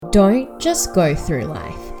Don't just go through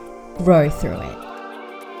life, grow through it.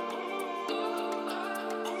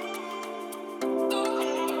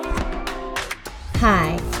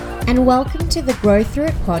 Hi, and welcome to the Grow Through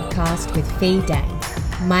It podcast with Fee Dang.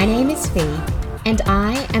 My name is Fee, and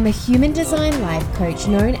I am a human design life coach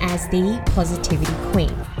known as the Positivity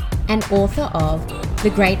Queen and author of The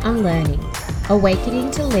Great Unlearning,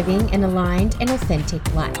 Awakening to Living an Aligned and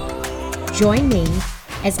Authentic Life. Join me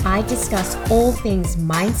as I discuss all things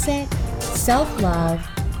mindset, self-love,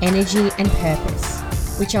 energy, and purpose,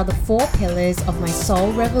 which are the 4 pillars of my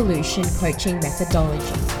Soul Revolution coaching methodology.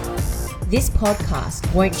 This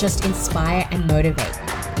podcast won't just inspire and motivate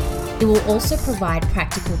you. It will also provide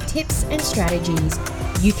practical tips and strategies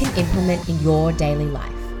you can implement in your daily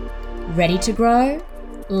life. Ready to grow?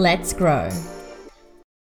 Let's grow.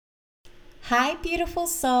 Hi, beautiful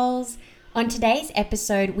souls. On today's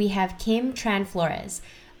episode, we have Kim Tran-Flores,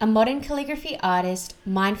 a modern calligraphy artist,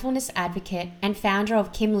 mindfulness advocate, and founder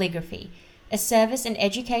of Kimlligraphy, a service and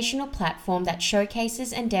educational platform that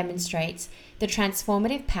showcases and demonstrates the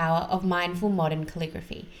transformative power of mindful modern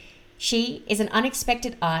calligraphy. She is an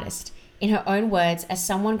unexpected artist, in her own words, as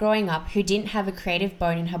someone growing up who didn't have a creative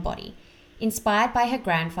bone in her body. Inspired by her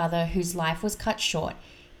grandfather, whose life was cut short,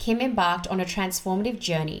 Kim embarked on a transformative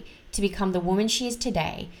journey to become the woman she is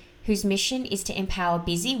today, whose mission is to empower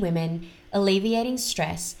busy women, alleviating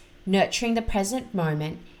stress, nurturing the present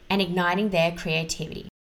moment, and igniting their creativity.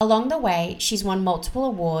 Along the way, she's won multiple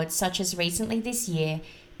awards, such as recently this year,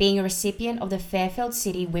 being a recipient of the Fairfield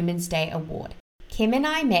City Women's Day Award. Kim and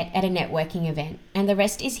I met at a networking event, and the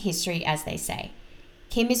rest is history, as they say.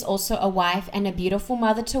 Kim is also a wife and a beautiful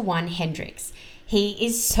mother to one, Hendrix. He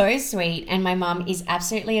is so sweet, and my mum is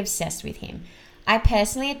absolutely obsessed with him. I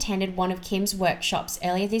personally attended one of Kim's workshops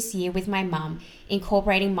earlier this year with my mum,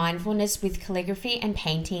 incorporating mindfulness with calligraphy and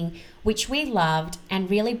painting, which we loved and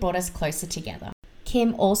really brought us closer together.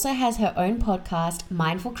 Kim also has her own podcast,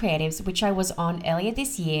 Mindful Creatives, which I was on earlier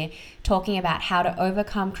this year, talking about how to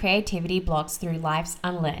overcome creativity blocks through life's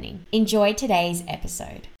unlearning. Enjoy today's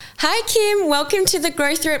episode. Hi, Kim. Welcome to the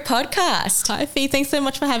Grow Through It podcast. Hi, Fee. Thanks so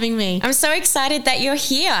much for having me. I'm so excited that you're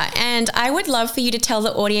here, and I would love for you to tell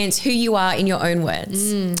the audience who you are in your own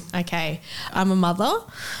words. Okay. I'm a mother,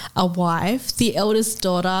 a wife, the eldest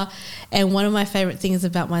daughter, and one of my favorite things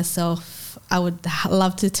about myself I would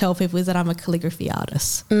love to tell people is that I'm a calligraphy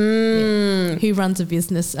artist who runs a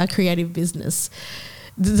business, a creative business.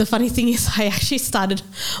 The funny thing is I actually started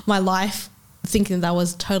my life thinking that I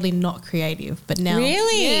was totally not creative, but now...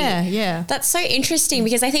 Really? Yeah. That's so interesting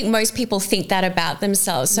because I think most people think that about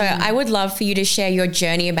themselves. So I would love for you to share your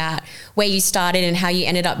journey about where you started and how you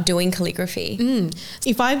ended up doing calligraphy.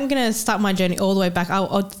 If I'm going to start my journey all the way back,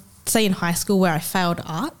 I'll say in high school where I failed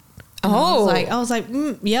art. I was like,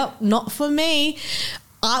 yep, not for me.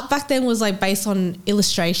 Art back then was like based on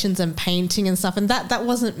illustrations and painting and stuff, and that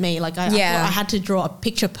wasn't me. Like I had to draw a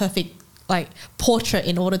picture perfect like portrait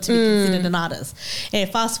in order to be considered an artist. And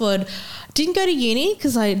fast forward, didn't go to uni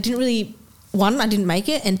because I didn't really, one, I didn't make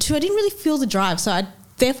it, and 2, I didn't really feel the drive. So I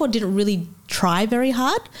therefore didn't really try very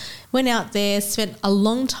hard. Went out there, spent a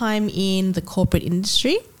long time in the corporate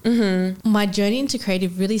industry. My journey into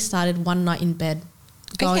creative really started one night in bed.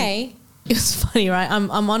 It was funny, right?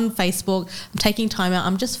 I'm on Facebook. I'm taking time out.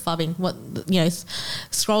 I'm just fubbing,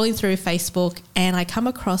 scrolling through Facebook, and I come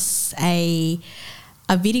across a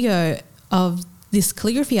video of this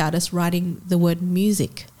calligraphy artist writing the word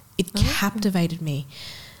music. It captivated me.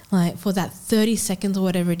 Like for that 30 seconds or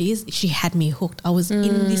whatever it is, she had me hooked. I was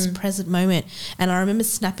in this present moment, and I remember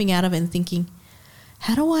snapping out of it and thinking,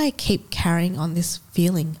 how do I keep carrying on this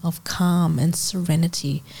feeling of calm and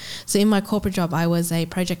serenity? So in my corporate job, I was a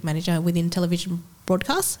project manager within television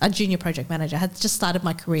broadcast, a junior project manager. I had just started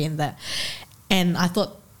my career in that. And I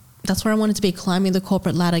thought that's where I wanted to be, climbing the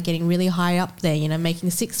corporate ladder, getting really high up there, making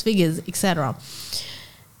 6 figures, etc.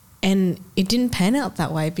 And it didn't pan out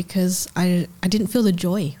that way because I didn't feel the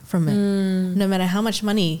joy from it. No matter how much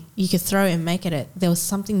money you could throw and make at it, there was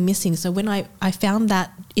something missing. So when I found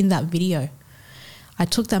that in that video, I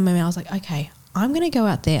took that moment. I was like, okay, I'm going to go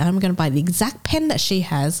out there. I'm going to buy the exact pen that she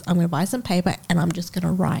has. I'm going to buy some paper and I'm just going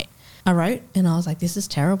to write. I wrote and I was like, this is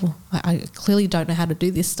terrible. I clearly don't know how to do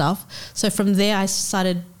this stuff. So from there, I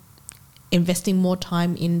started investing more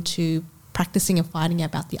time into practicing and finding out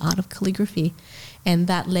about the art of calligraphy. And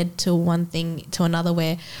that led to one thing to another,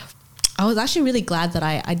 where I was actually really glad that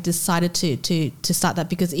I decided to start that,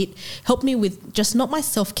 because it helped me with just not my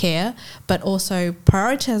self-care, but also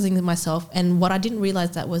prioritizing myself. And what I didn't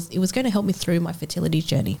realize that was it was going to help me through my fertility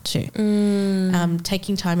journey too.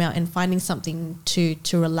 Taking time out and finding something to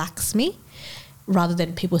relax me rather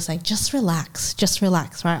than people saying, just relax,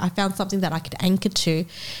 right? I found something that I could anchor to,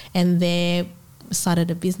 and there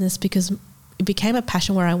started a business because it became a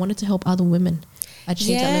passion where I wanted to help other women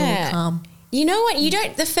achieve that little calm. You know what?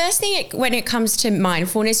 The first thing when it comes to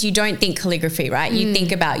mindfulness, you don't think calligraphy, right? You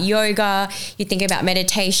think about yoga, you think about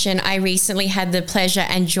meditation. I recently had the pleasure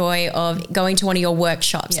and joy of going to one of your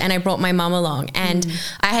workshops, and I brought my mum along, and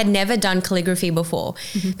I had never done calligraphy before.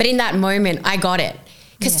 But in that moment, I got it.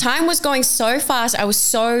 Because time was going so fast. I was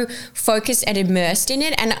so focused and immersed in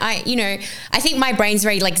it. And I think my brain's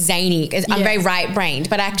very like zany. I'm very right-brained.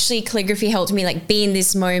 But actually calligraphy helped me like be in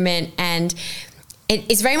this moment. And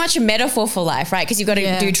it's very much a metaphor for life, right? Because you've got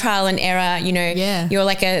to do trial and error. You're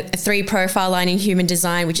like a 3 profile line in human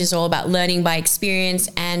design, which is all about learning by experience.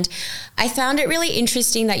 And I found it really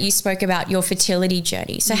interesting that you spoke about your fertility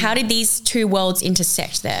journey. So how did these 2 worlds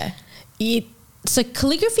intersect there? So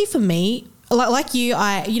calligraphy for me, like you,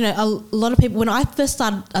 a lot of people, when I first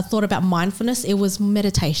started, I thought about mindfulness, it was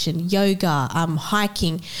meditation, yoga,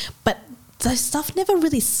 hiking, but those stuff never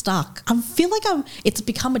really stuck. I feel like it's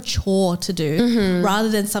become a chore to do rather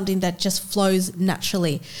than something that just flows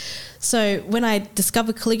naturally. So when I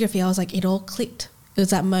discovered calligraphy, I was like, it all clicked. It was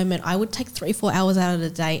that moment. I would take 3-4 hours out of the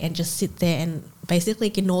day and just sit there and basically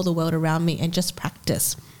ignore the world around me and just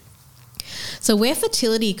practice. So where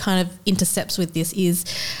fertility kind of intercepts with this is,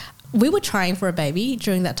 we were trying for a baby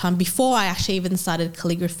during that time before I actually even started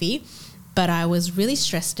calligraphy, but I was really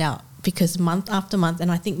stressed out because month after month, and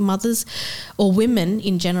I think mothers or women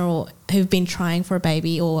in general who've been trying for a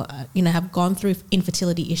baby or, have gone through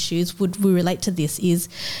infertility issues would relate to this, is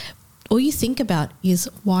all you think about is,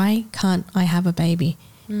 why can't I have a baby?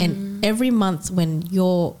 And every month when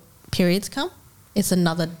your periods come, it's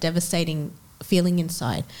another devastating feeling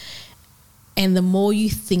inside. And the more you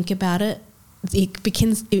think about it, it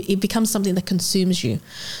becomes something that consumes you.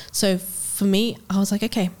 So for me, I was like,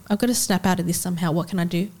 okay, I've got to snap out of this somehow. What can I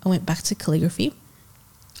do? I went back to calligraphy.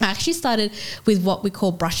 I actually started with what we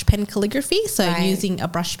call brush pen calligraphy, so using a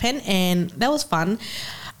brush pen, and that was fun.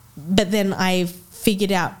 But then I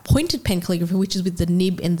figured out pointed pen calligraphy, which is with the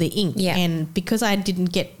nib and the ink. And because I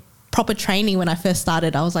didn't get proper training when I first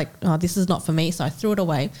started, I was like, oh, this is not for me. So I threw it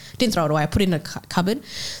away. Didn't throw it away. I put it in a cupboard.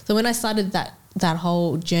 So when I started that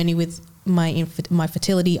whole journey with my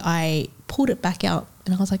fertility, I pulled it back out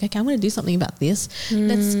and I was like, okay, I'm going to do something about this.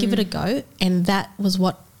 Let's give it a go. And that was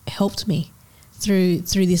what helped me through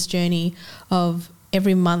this journey of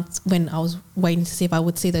every month when I was waiting to see if I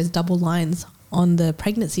would see those double lines on the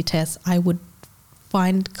pregnancy test, I would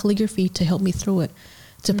find calligraphy to help me through it,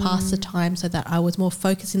 to pass the time, so that I was more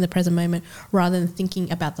focused in the present moment rather than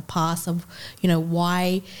thinking about the past of,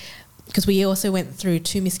 why, because we also went through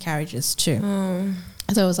 2 miscarriages too.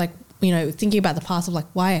 So it was like, thinking about the past of like,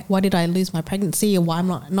 why did I lose my pregnancy, or why I'm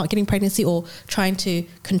not getting pregnancy, or trying to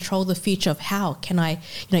control the future of how can I,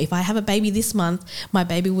 if I have a baby this month, my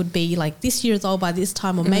baby would be like this years old by this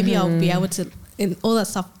time, or maybe I'll be able to, and all that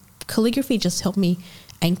stuff. Calligraphy just helped me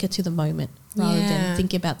anchor to the moment rather than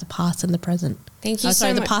thinking about the past and the present. Thank you so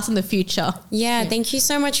much. The past and the future. Yeah, thank you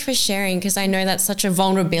so much for sharing, because I know that's such a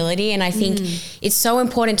vulnerability, and I think it's so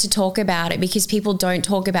important to talk about it, because people don't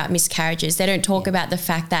talk about miscarriages. They don't talk about the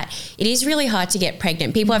fact that it is really hard to get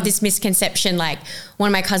pregnant. People have this misconception, like one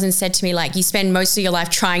of my cousins said to me, like, you spend most of your life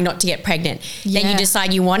trying not to get pregnant. Then you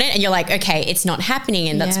decide you want it and you're like, okay, it's not happening.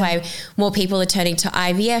 And that's why more people are turning to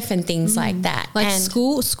IVF and things like that. Like, and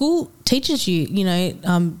school teaches you,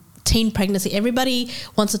 teen pregnancy. Everybody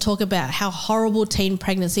wants to talk about how horrible teen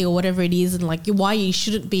pregnancy or whatever it is, and like why you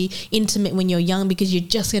shouldn't be intimate when you're young because you're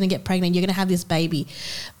just going to get pregnant, you're going to have this baby.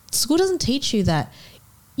 School doesn't teach you that.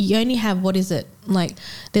 You only have,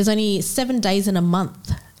 there's only 7 days in a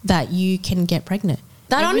month that you can get pregnant.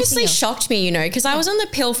 That honestly shocked me, because I was on the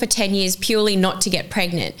pill for 10 years purely not to get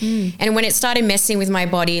pregnant. And when it started messing with my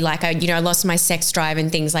body, like I lost my sex drive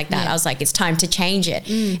and things like that, I was like, it's time to change it.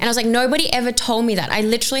 And I was like, nobody ever told me that. I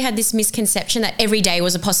literally had this misconception that every day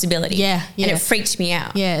was a possibility. And it freaked me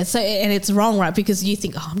out. So, and it's wrong, right? Because you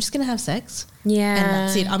think, I'm just going to have sex. And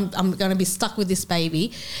that's it. I'm going to be stuck with this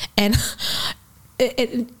baby. And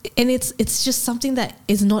it's just something that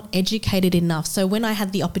is not educated enough. So when I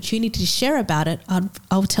had the opportunity to share about it,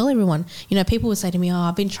 I would tell everyone. People would say to me,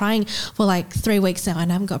 I've been trying for like 3 weeks now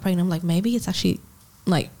and I haven't got pregnant. I'm like, maybe it's actually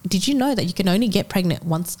like, did you know that you can only get pregnant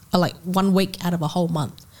once, or like 1 week out of a whole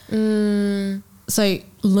month? So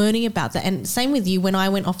learning about that, and same with you. When I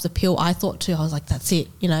went off the pill, I thought too, I was like, that's it,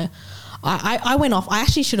 I went off. I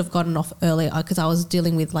actually should have gotten off earlier because I was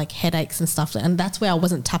dealing with like headaches and stuff, and that's where I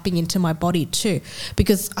wasn't tapping into my body too,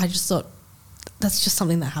 because I just thought that's just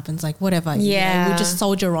something that happens, like whatever. Yeah. We just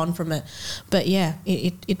soldier on from it. But yeah,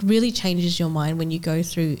 it really changes your mind when you go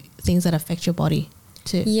through things that affect your body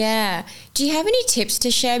too. Yeah. Do you have any tips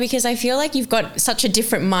to share? Because I feel like you've got such a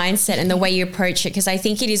different mindset in the way you approach it, because I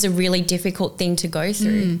think it is a really difficult thing to go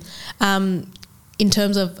through. In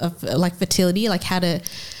terms of like fertility, like how to...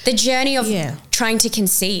 The journey of trying to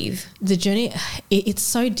conceive. The journey, it's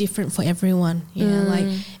so different for everyone. You know, like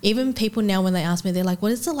even people now when they ask me, they're like,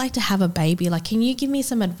 what is it like to have a baby? Like, can you give me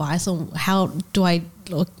some advice on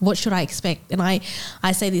what should I expect? And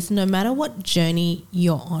I say this, no matter what journey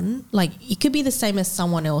you're on, like it could be the same as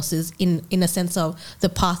someone else's in a sense of the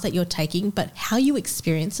path that you're taking, but how you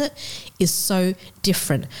experience it is so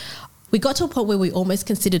different. We got to a point where we almost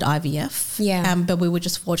considered IVF, but we were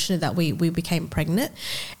just fortunate that we became pregnant.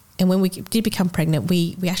 And when we did become pregnant,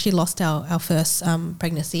 we actually lost our first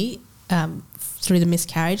pregnancy through the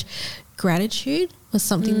miscarriage. Gratitude was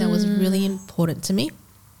something that was really important to me.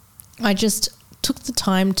 I just took the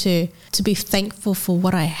time to be thankful for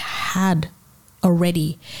what I had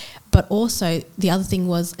already. But also the other thing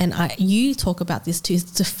was, and you talk about this too, is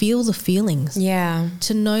to feel the feelings. Yeah.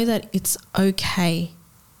 To know that it's okay.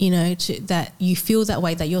 You know, that you feel that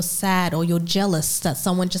way, that you're sad or you're jealous that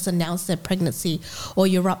someone just announced their pregnancy, or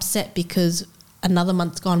you're upset because another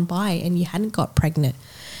month's gone by and you hadn't got pregnant.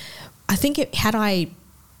 I think had I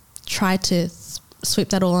tried to sweep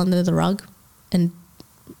that all under the rug and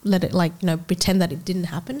let it pretend that it didn't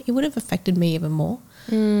happen, it would have affected me even more.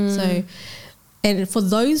 So, and for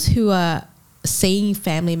those who are seeing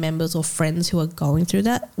family members or friends who are going through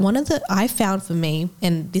that, one of the I found for me,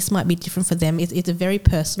 and this might be different for them, it's a very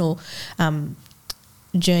personal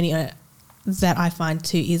journey that I find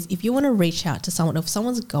too, is if you want to reach out to someone, if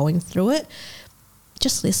someone's going through it,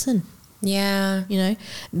 just listen. Yeah. You know,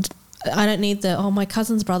 I don't need my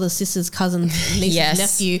cousin's brother, sister's cousin, niece's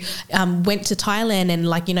nephew went to Thailand and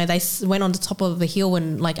they went on the top of the hill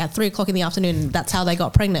and at 3:00 in the afternoon, that's how they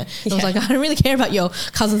got pregnant. I was like, I don't really care about your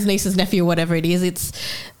cousin's niece's nephew or whatever it is. It's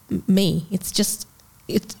me. It's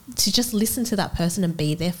to just listen to that person and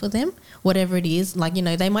be there for them, whatever it is.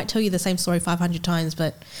 They might tell you the same story 500 times,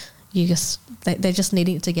 but they're just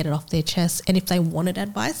needing to get it off their chest. And if they wanted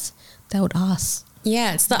advice, they would ask.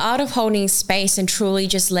 Yeah, it's the art of holding space and truly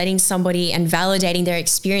just letting somebody and validating their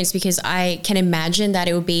experience, because I can imagine that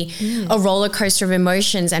it would be a roller coaster of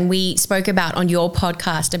emotions. And we spoke about on your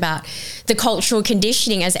podcast about the cultural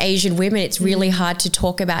conditioning as Asian women. It's really hard to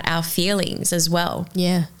talk about our feelings as well.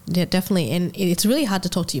 Yeah, definitely. And it's really hard to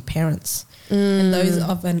talk to your parents and those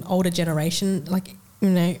of an older generation,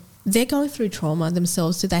 they're going through trauma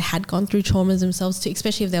themselves too. They had gone through traumas themselves too,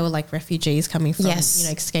 especially if they were refugees coming from,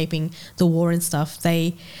 escaping the war and stuff.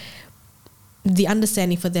 The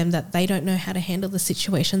understanding for them that they don't know how to handle the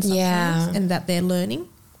situation sometimes and that they're learning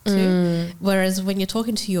too. Whereas when you're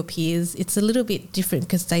talking to your peers, it's a little bit different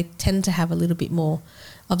because they tend to have a little bit more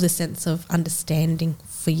of the sense of understanding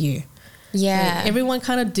for you. Yeah. So everyone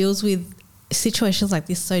kind of deals with situations like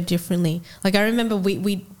this so differently. I remember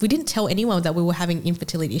we didn't tell anyone that we were having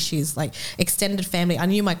infertility issues. Extended family, I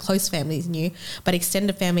knew my close families knew, but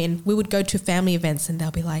extended family, and we would go to family events and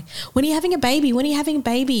they'll be like, when are you having a baby? When are you having a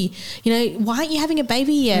baby? Why aren't you having a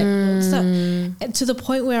baby yet? So, to the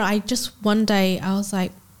point where I just one day I was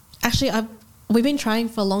like, actually we've been trying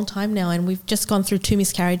for a long time now and we've just gone through 2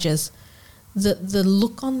 miscarriages. The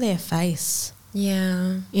look on their face.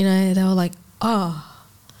 Yeah. They were like,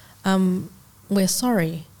 we're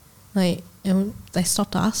sorry. And they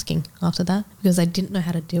stopped asking after that because they didn't know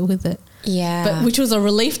how to deal with it. Yeah. But which was a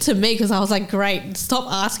relief to me because I was like, great, stop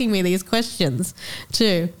asking me these questions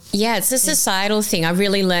too. Yeah, it's a societal thing. I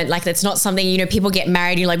really learned it's not something, people get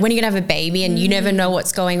married, you're like, when are you going to have a baby? And you never know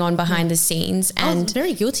what's going on behind the scenes. And I was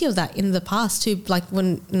very guilty of that in the past too.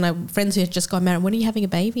 When friends who had just got married, when are you having a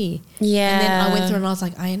baby? Yeah. And then I went through and I was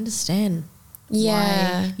like, I understand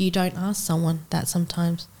why you don't ask someone that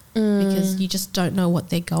sometimes. Because you just don't know what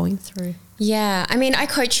they're going through. Yeah. I mean, I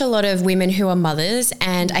coach a lot of women who are mothers,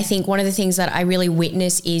 and I think one of the things that I really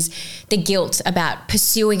witness is the guilt about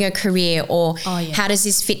pursuing a career or how does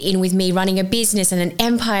this fit in with me running a business and an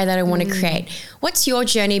empire that I want to create. What's your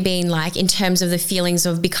journey been like in terms of the feelings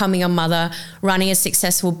of becoming a mother, running a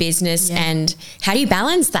successful business, and how do you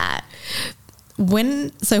balance that?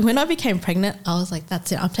 When I became pregnant, I was like,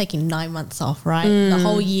 that's it. I'm taking 9 months off, right? The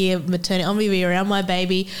whole year maternity, I'm going to be around my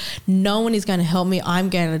baby. No one is going to help me. I'm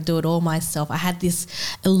going to do it all myself. I had this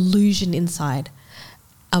illusion inside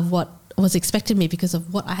of what was expected of me because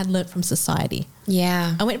of what I had learned from society.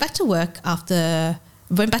 Yeah. I went back to work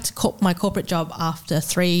went back to my corporate job after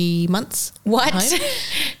 3 months. What?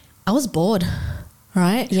 I was bored.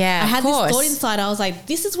 right? Yeah, I had of this course. thought inside. I was like,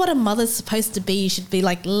 this is what a mother's supposed to be. You should be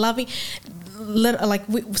like loving.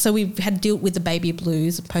 So we had to deal with the baby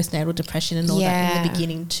blues, postnatal depression and all that in the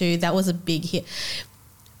beginning too. That was a big hit.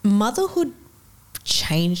 Motherhood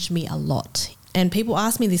changed me a lot. And people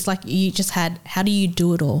ask me this, like, how do you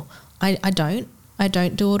do it all? I don't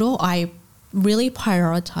do it all. I really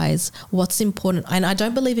prioritize what's important. And I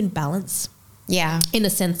don't believe in balance. Yeah. In the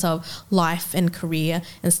sense of life and career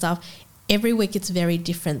and stuff. Every week it's very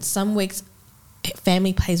different. Some weeks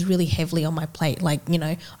family plays really heavily on my plate. Like, you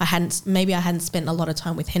know, I hadn't spent a lot of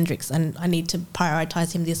time with Hendrix and I need to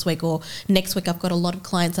prioritize him this week, or next week I've got a lot of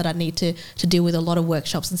clients that I need to deal with, a lot of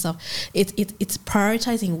workshops and stuff. It's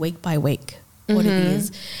prioritizing week by week what it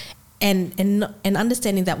is, and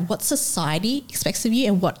understanding that what society expects of you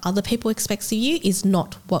and what other people expect of you is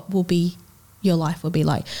not what will be your life will be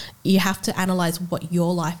like. You have to analyze what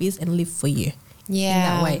your life is and live for you. In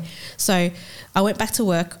that way. So I went back to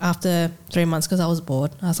work after 3 months because I was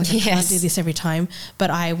bored. I was like, I can't do this every time. But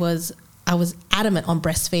I was adamant on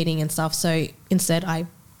breastfeeding and stuff. So instead I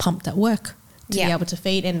pumped at work to be able to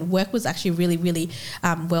feed, and work was actually really, really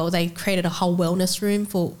well. They created a whole wellness room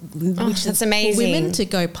for women to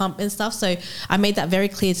go pump and stuff. So I made that very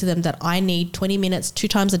clear to them that I need 20 minutes 2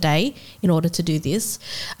 times a day in order to do this.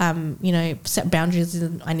 You know, set boundaries.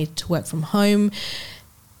 I need to work from home.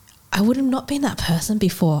 I would have not been that person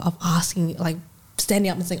before of asking, like, standing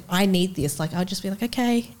up and saying, I need this. Like, I would just be like,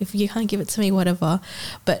 okay, if you can't give it to me, whatever.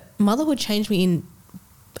 But motherhood changed me in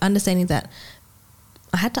understanding that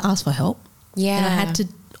I had to ask for help. Yeah. And I had to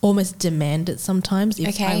almost demand it sometimes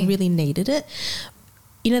if I really needed it.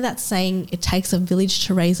 You know that saying, it takes a village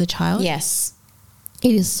to raise a child? Yes.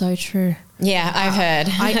 It is so true. Yeah, I've heard.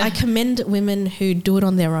 I commend women who do it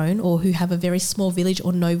on their own or who have a very small village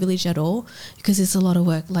or no village at all, because it's a lot of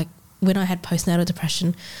work. Like, when I had postnatal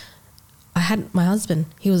depression, I had my husband.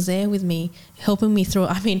 He was there with me, helping me through it.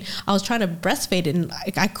 I mean, I was trying to breastfeed it and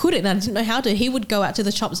I couldn't, and I didn't know how to. He would go out to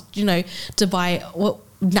the shops, you know, to buy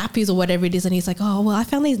nappies or whatever it is, and he's like, oh, well, I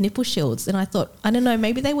found these nipple shields. And I thought, I don't know,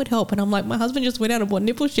 maybe they would help. And I'm like, my husband just went out and bought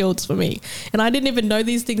nipple shields for me, and I didn't even know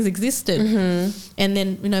these things existed. And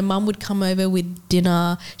then, you know, mum would come over with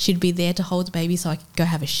dinner. She'd be there to hold the baby so I could go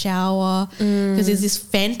have a shower, because there's this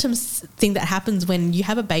phantom thing that happens when you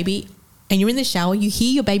have a baby and you're in the shower, you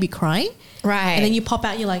hear your baby crying, right? And then you pop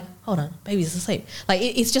out and you're like, hold on, baby's asleep. Like,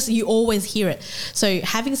 it's just, you always hear it. So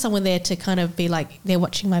having someone there to kind of be like, they're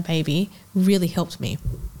watching my baby, really helped me.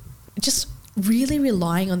 Just really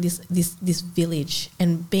relying on this village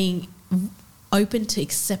and being open to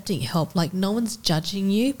accepting help. Like, no one's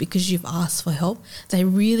judging you because you've asked for help. They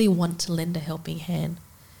really want to lend a helping hand.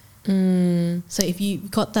 So if you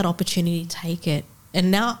got that opportunity, take it. And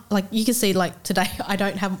now, like, you can see, like, today I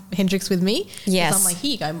don't have Hendrix with me. Yes. I'm like,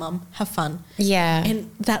 here you go, mum, have fun. Yeah. And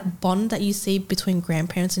that bond that you see between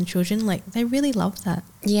grandparents and children, like, they really love that.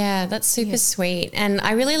 Yeah, that's super sweet. And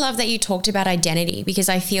I really love that you talked about identity, because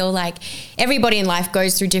I feel like everybody in life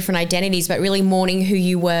goes through different identities, but really mourning who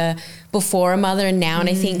you were before a mother and now. And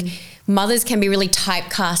I think mothers can be really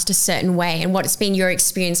typecast a certain way, and what's been your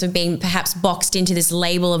experience of being perhaps boxed into this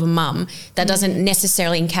label of a mum that doesn't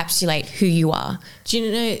necessarily encapsulate who you are? Do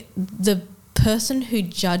you know, the person who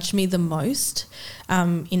judged me the most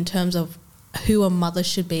in terms of who a mother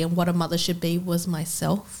should be and what a mother should be was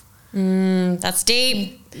myself. That's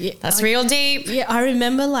deep. Yeah, that's real deep. Yeah, I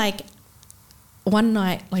remember, like, one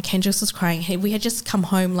night, like, Hendrix was crying. We had just come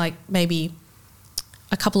home, like, maybe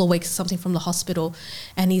a couple of weeks or something from the hospital,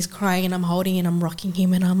 and he's crying and I'm holding and I'm rocking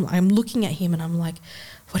him and I'm looking at him and I'm like,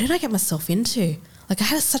 what did I get myself into? Like, I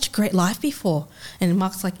had such a great life before. And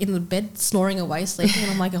Mark's like in the bed snoring away, sleeping,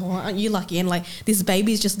 and I'm like, oh, aren't you lucky? And like, this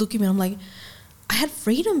baby's just looking at me and I'm like, I had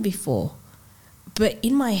freedom before. But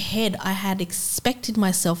in my head, I had expected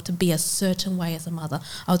myself to be a certain way as a mother.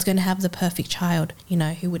 I was going to have the perfect child, you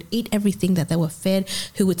know, who would eat everything that they were fed,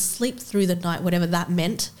 who would sleep through the night, whatever that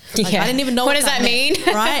meant. Like, I didn't even know what does that mean,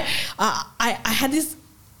 right? I had this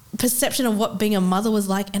perception of what being a mother was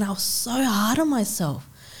like, and I was so hard on myself.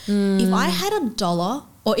 If I had $1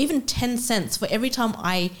 or even 10 cents for every time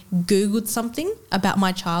I Googled something about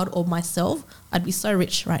my child or myself, I'd be so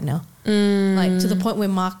rich right now. Like, to the point where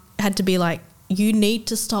Mark had to be like, you need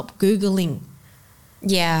to stop Googling.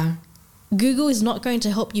 Yeah. Google is not going to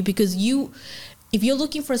help you, because if you're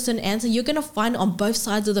looking for a certain answer, you're going to find it on both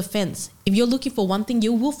sides of the fence. If you're looking for one thing,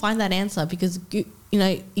 you will find that answer, because, you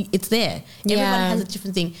know, it's there. Everyone has a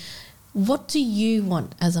different thing. What do you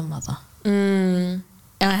want as a mother? And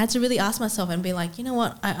I had to really ask myself and be like, you know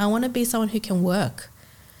what? I want to be someone who can work.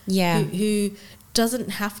 Yeah. Who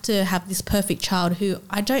doesn't have to have this perfect child, who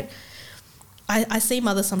I I see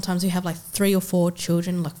mothers sometimes who have like 3 or 4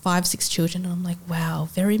 children, like 5, 6 children, and I'm like, wow,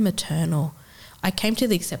 very maternal. I came to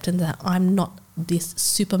the acceptance that I'm not this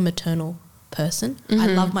super maternal person. I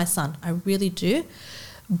love my son, I really do,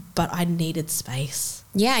 but I needed space.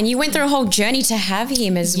 Yeah, and you went through a whole journey to have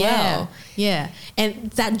him as well. Yeah,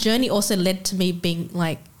 and that journey also led to me being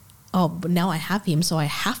like, oh, but now I have him, so I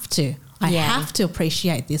have to. I have to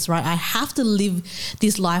appreciate this, right? I have to live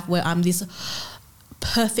this life where I'm this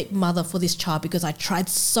perfect mother for this child because I tried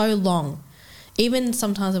so long. Even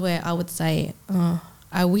sometimes where I would say, oh,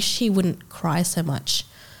 I wish he wouldn't cry so much.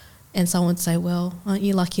 And someone would say, well, aren't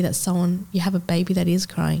you lucky that you have a baby that is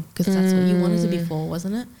crying? Because that's what you wanted to be for,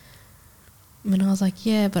 wasn't it? And I was like,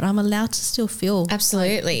 yeah, but I'm allowed to still feel.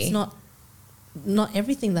 Absolutely. Like, it's not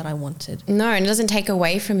everything that I wanted. No, and it doesn't take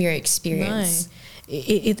away from your experience. No.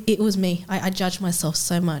 It was me. I judged myself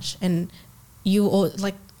so much. And you all,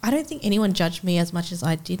 like, I don't think anyone judged me as much as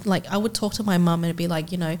I did. Like, I would talk to my mum and it'd be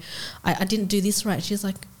like, you know, I didn't do this right. She's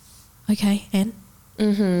like, okay, and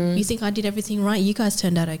you think I did everything right? You guys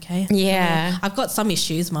turned out okay. Yeah. I've got some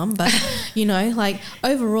issues, Mum, but, you know, like,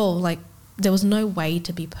 overall, like, there was no way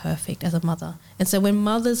to be perfect as a mother. And so when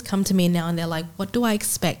mothers come to me now and they're like, what do I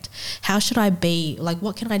expect? How should I be? Like,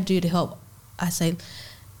 what can I do to help? I say,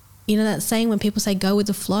 you know that saying when people say go with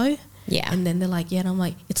the flow? Yeah. And then they're like, yeah. And I'm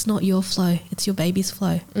like, it's not your flow. It's your baby's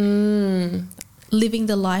flow. Living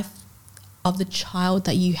the life of the child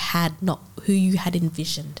that you had, not who you had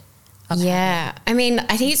envisioned. Yeah. I mean,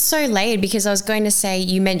 I think it's so layered because I was going to say,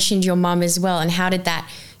 you mentioned your mum as well, and how did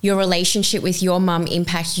your relationship with your mum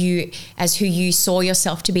impact you as who you saw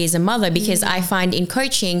yourself to be as a mother? Because I find in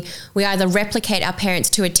coaching, we either replicate our parents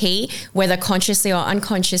to a T, whether consciously or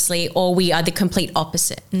unconsciously, or we are the complete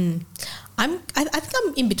opposite. I think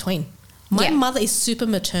I'm in between. My mother is super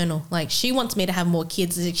maternal. Like, she wants me to have more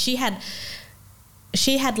kids. She had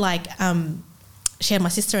my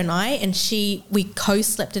sister and I, and we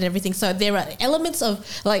co-slept and everything. So there are elements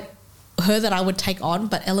of like her that I would take on,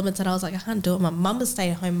 but elements that I was like, I can't do it. My mum is a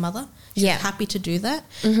stay-at-home mother. She's happy to do that.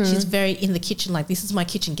 She's very in the kitchen, like, this is my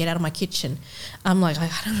kitchen, get out of my kitchen. I'm like, I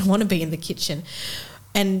don't want to be in the kitchen.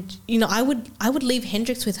 And, you know, I would leave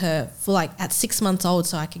Hendrix with her for like at 6 months old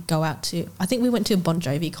so I could go out to, I think we went to a Bon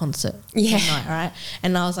Jovi concert one night, right?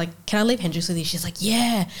 And I was like, can I leave Hendrix with you? She's like,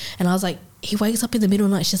 yeah. And I was like, he wakes up in the middle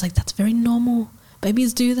of the night. She's like, that's very normal.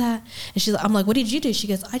 Babies do that. And I'm like, what did you do? She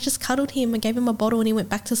goes, I just cuddled him and gave him a bottle and he went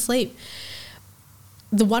back to sleep.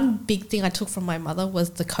 The one big thing I took from my mother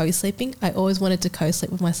was the co-sleeping. I always wanted to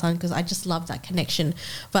co-sleep with my son because I just love that connection.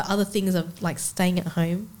 But other things of like staying at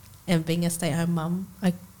home and being a stay-at-home mum,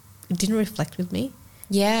 it didn't reflect with me.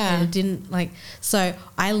 Yeah. And it didn't so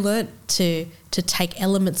I learnt to take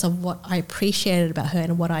elements of what I appreciated about her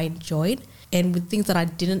and what I enjoyed, and with things that I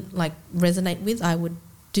didn't like resonate with, I would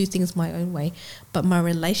do things my own way. But my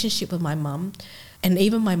relationship with my mum and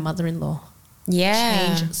even my mother-in-law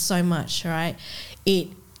changed so much, right?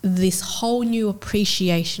 This whole new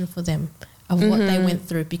appreciation for them of what they went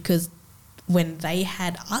through, because when they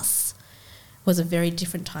had us was a very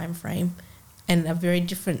different time frame and a very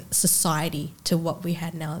different society to what we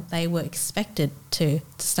had now. They were expected to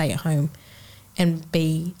stay at home and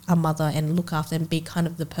be a mother and look after and be kind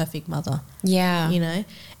of the perfect mother. Yeah. You know?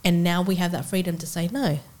 And now we have that freedom to say,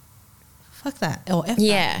 no, fuck that, or F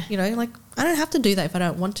that. You know, like, I don't have to do that if I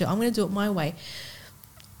don't want to. I'm going to do it my way.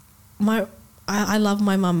 I love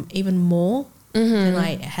my mum even more than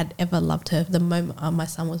I had ever loved her the moment my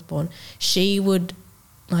son was born. She would,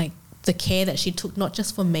 like, the care that she took, not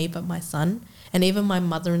just for me, but my son, and even my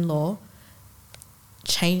mother-in-law,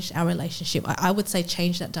 changed our relationship. I would say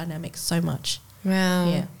changed that dynamic so much. Wow.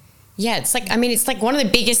 Yeah. Yeah, it's like one of the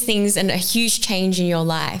biggest things and a huge change in your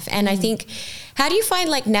life. And I think, how do you find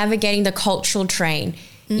like navigating the cultural train?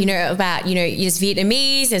 You know, about, you know, there's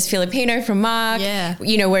Vietnamese, there's Filipino from Mark. Yeah.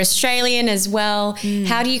 You know, we're Australian as well.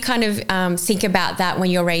 How do you kind of think about that when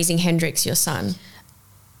you're raising Hendrix, your son?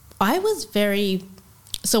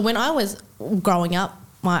 So when I was growing up,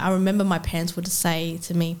 I remember my parents would say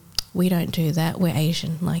to me, we don't do that, we're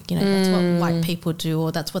Asian. Like, you know, that's what white people do,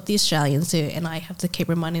 or that's what the Australians do. And I have to keep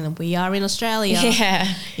reminding them, we are in Australia. Yeah.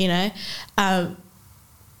 You know,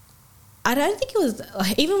 I don't think it was,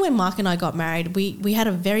 even when Mark and I got married, we had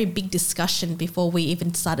a very big discussion before we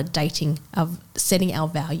even started dating of setting our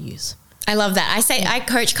values. I love that. I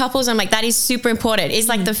coach couples. I'm like, that is super important. It's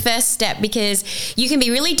like the first step, because you can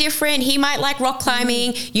be really different. He might like rock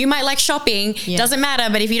climbing. You might like shopping. Yeah. Doesn't matter.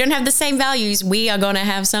 But if you don't have the same values, we are going to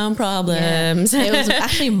have some problems. Yeah. It was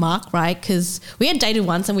actually Mark, right? Because we had dated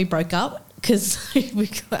once and we broke up.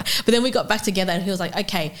 But then we got back together and he was like,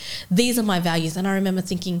 okay, these are my values. And I remember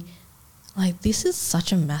thinking, like, this is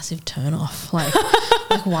such a massive turn off. Like,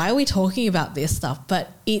 like, why are we talking about this stuff? But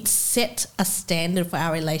it set a standard for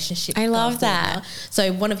our relationship. I love that.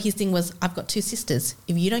 So one of his thing was, I've got 2 sisters.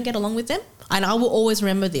 If you don't get along with them, and I will always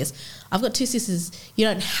remember this, I've got 2 sisters. You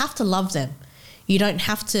don't have to love them. You don't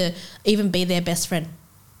have to even be their best friend.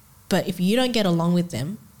 But if you don't get along with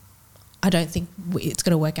them, I don't think it's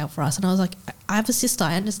going to work out for us. And I was like, I have a sister.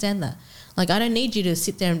 I understand that. Like, I don't need you to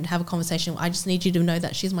sit there and have a conversation. I just need you to know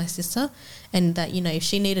that she's my sister, and that, you know, if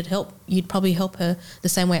she needed help, you'd probably help her the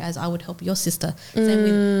same way as I would help your sister. Same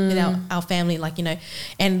with our family, like, you know.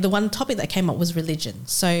 And the one topic that came up was religion.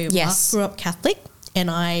 So Mark grew up Catholic and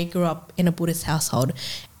I grew up in a Buddhist household.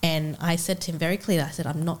 And I said to him very clearly, I said,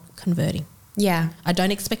 I'm not converting. Yeah. I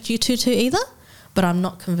don't expect you to either, but I'm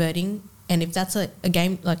not converting. And if that's a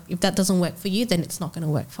game, like, if that doesn't work for you, then it's not going to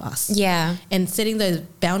work for us. Yeah. And setting those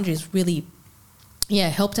boundaries really,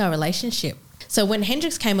 helped our relationship. So when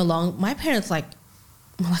Hendrix came along, my parents were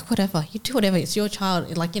like, whatever, you do whatever, it's your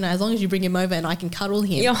child. Like, you know, as long as you bring him over and I can cuddle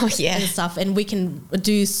him and stuff, and we can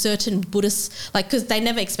do certain Buddhist, like, because they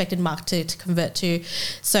never expected Mark to convert to.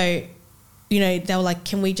 So, you know, they were like,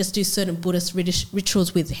 can we just do certain Buddhist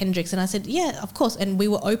rituals with Hendrix? And I said, yeah, of course. And we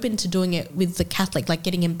were open to doing it with the Catholic, like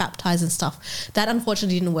getting him baptized and stuff. That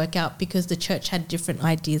unfortunately didn't work out because the church had different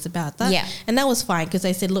ideas about that. Yeah. And that was fine because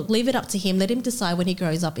they said, look, leave it up to him. Let him decide when he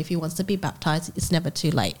grows up if he wants to be baptized. It's never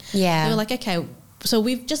too late. Yeah. They were like, okay. So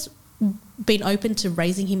we've just been open to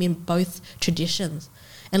raising him in both traditions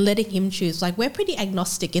and letting him choose. Like, we're pretty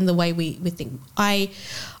agnostic in the way we think. I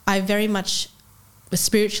very much... But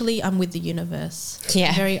spiritually, I'm with the universe.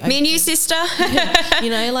 Yeah. Very open. Me and you, sister. You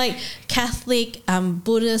know, like Catholic,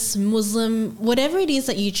 Buddhist, Muslim, whatever it is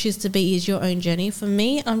that you choose to be is your own journey. For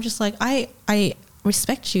me, I'm just like, I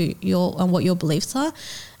respect you, what your beliefs are.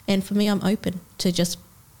 And for me, I'm open to just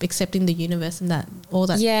accepting the universe and that, all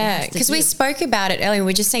that. Yeah, because we spoke about it earlier.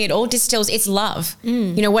 We're just saying it all distills, it's love.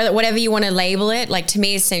 You know, whatever you want to label it, like, to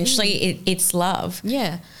me, essentially, it's love.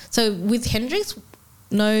 Yeah. So with Hendrix,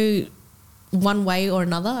 no... one way or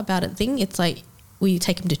another about it thing. It's like we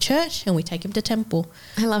take him to church and we take him to temple.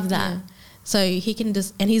 I love that. Yeah. So he can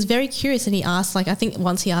just, and he's very curious, and he asks, like, I think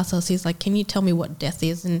once he asked us, he's like, can you tell me what death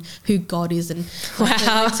is and who God is? And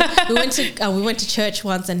wow. we went to church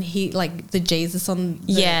once, and he, like, the Jesus on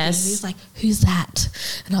the yes. He's like, who's that?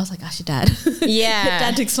 And I was like, ask your dad. Yeah. Get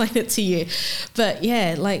dad to explain it to you. But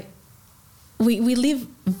yeah, like, we live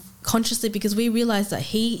consciously because we realize that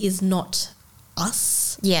he is not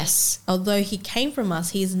us. Yes. Although he came from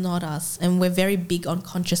us, he's not us. And we're very big on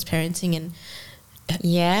conscious parenting. And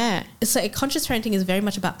so conscious parenting is very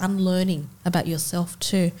much about unlearning about yourself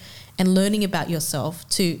too, and learning about yourself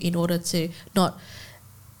too, in order to not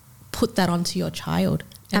put that onto your child.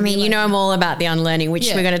 I mean, you know, I'm all about the unlearning, which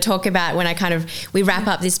we're going to talk about when we wrap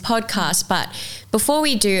up this podcast. But before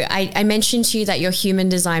we do, I mentioned to you that your human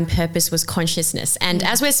design purpose was consciousness. And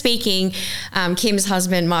as we're speaking, Kim's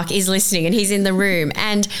husband, Mark, is listening, and he's in the room.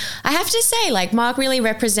 And I have to say, like, Mark really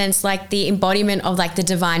represents, like, the embodiment of, like, the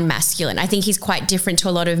divine masculine. I think he's quite different to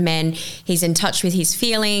a lot of men. He's in touch with his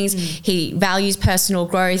feelings. He values personal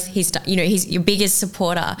growth. He's your biggest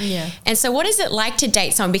supporter. Yeah. And so what is it like to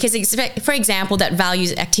date someone? Because, for example, that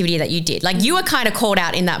values activity that you did, like, you were kind of called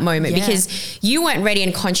out in that moment because you weren't ready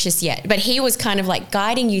and conscious yet, but he was kind of like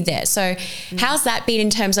guiding you there. So how's that been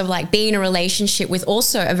in terms of, like, being in a relationship with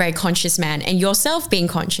also a very conscious man and yourself being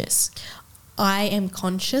conscious? I am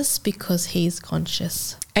conscious because he's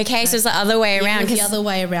conscious. Okay, so it's the other way around. It's the other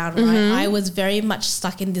way around, right? I was very much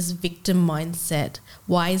stuck in this victim mindset.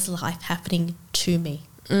 Why is life happening to me?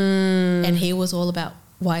 And he was all about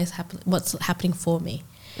what's happening for me.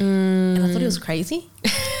 And I thought it was crazy.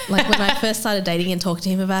 Like, when I first started dating and talking to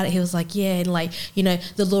him about it, he was like, yeah, and, like, you know,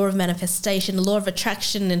 the law of manifestation, the law of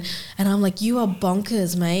attraction, and I'm like, you are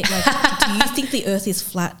bonkers, mate. Like, do you think the earth is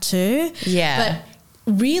flat too? Yeah.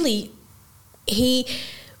 But really, he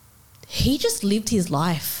just lived his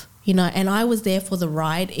life, you know, and I was there for the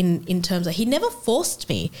ride in terms of, he never forced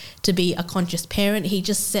me to be a conscious parent. He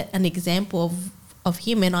just set an example of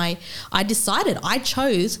him, and I decided, I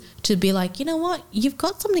chose to be like, you know what, you've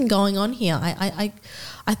got something going on here.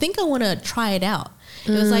 I think I want to try it out.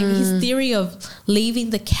 It was like his theory of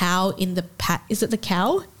leaving the cow in the is it the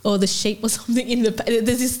cow or the sheep or something in the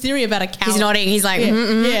there's this theory about a cow. He's nodding. He's like,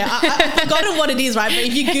 I've forgotten what it is, right? But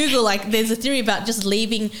if you Google, like, there's a theory about just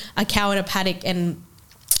leaving a cow in a paddock and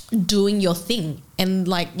doing your thing, and,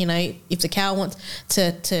 like, you know, if the cow wants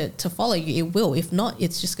to follow you, it will. If not,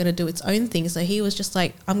 it's just going to do its own thing. So he was just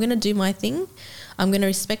like, I'm going to do my thing. I'm going to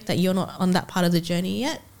respect that you're not on that part of the journey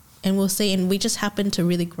yet, and we'll see. And we just happen to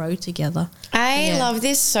really grow together. I love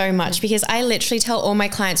this so much because I literally tell all my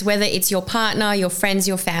clients, whether it's your partner, your friends,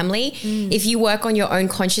 your family, if you work on your own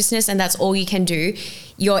consciousness and that's all you can do,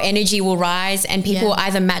 your energy will rise and people will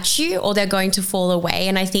either match you or they're going to fall away.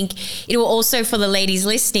 And I think it will also, for the ladies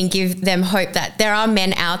listening, give them hope that there are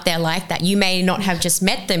men out there like that. You may not have just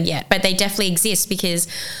met them yet, but they definitely exist, because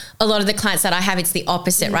a lot of the clients that I have, it's the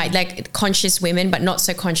opposite, right? Like conscious women, but not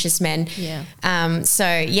so conscious men.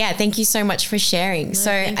 Thank you so much for sharing.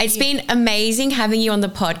 It's been amazing having you on the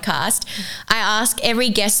podcast. I ask every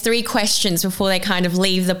guest 3 questions before they kind of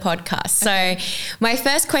leave the podcast. So my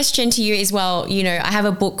first question to you is, well, you know, I have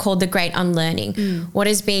a book called The Great Unlearning. What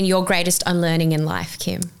has been your greatest unlearning in life,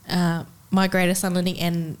 Kim? My greatest unlearning,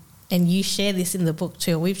 and you share this in the book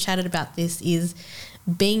too, we've chatted about this, is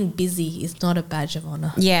being busy is not a badge of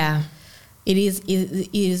honor. Yeah. It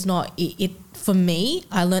is not. For me,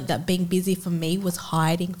 I learned that being busy for me was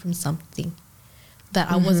hiding from something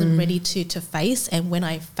that I wasn't ready to face. And when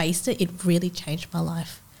I faced it, it really changed my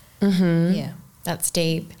life. Yeah. That's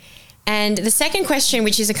deep. And the second question,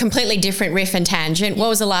 which is a completely different riff and tangent, what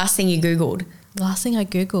was the last thing you Googled? The last thing I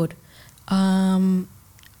Googled?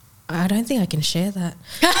 I don't think I can share that.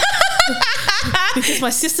 Because my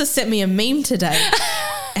sister sent me a meme today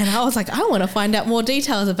and I was like, I want to find out more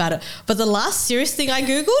details about it. But the last serious thing I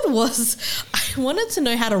Googled was, I wanted to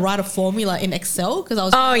know how to write a formula in Excel, because I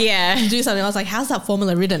was to do something. I was like, how's that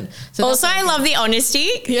formula written? So also, I love the honesty,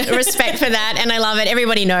 respect for that. And I love it.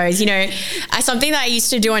 Everybody knows, you know, something that I used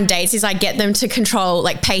to do on dates is I get them to control,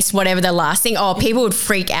 like paste whatever the last thing. Oh, people would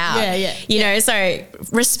freak out. You know, so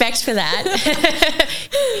respect for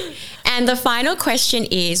that. And the final question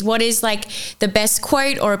is, what is like the best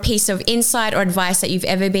quote or a piece of insight or advice that you've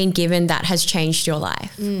ever been given that has changed your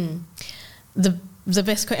life? The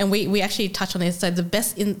best quote, and we actually touched on this. So the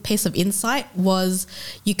best piece of insight was,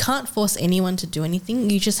 you can't force anyone to do anything.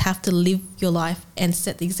 You just have to live your life and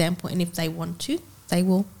set the example. And if they want to, they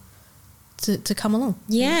will to come along.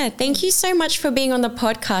 Yeah. Thank you so much for being on the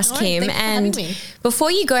podcast, Kim. And before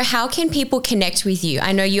you go, how can people connect with you?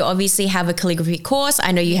 I know you obviously have a calligraphy course.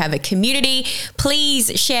 I know you have a community.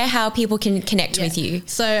 Please share how people can connect with you.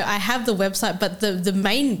 So I have the website, but the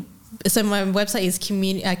main, so my website is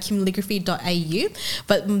kimlligraphy.au,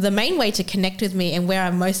 but the main way to connect with me and where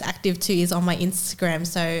I'm most active too is on my Instagram,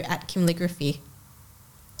 so at Kimlligraphy.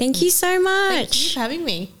 Thank you so much. Thank you for having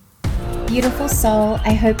me. Beautiful soul,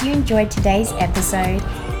 I hope you enjoyed today's episode.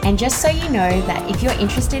 And just so you know that if you're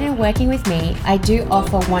interested in working with me, I do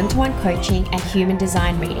offer one-to-one coaching and human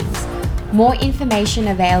design readings. More information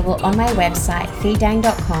available on my website,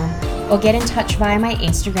 feedang.com, or get in touch via my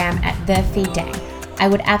Instagram at thefeeddang. I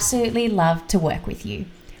would absolutely love to work with you.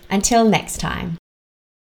 Until next time.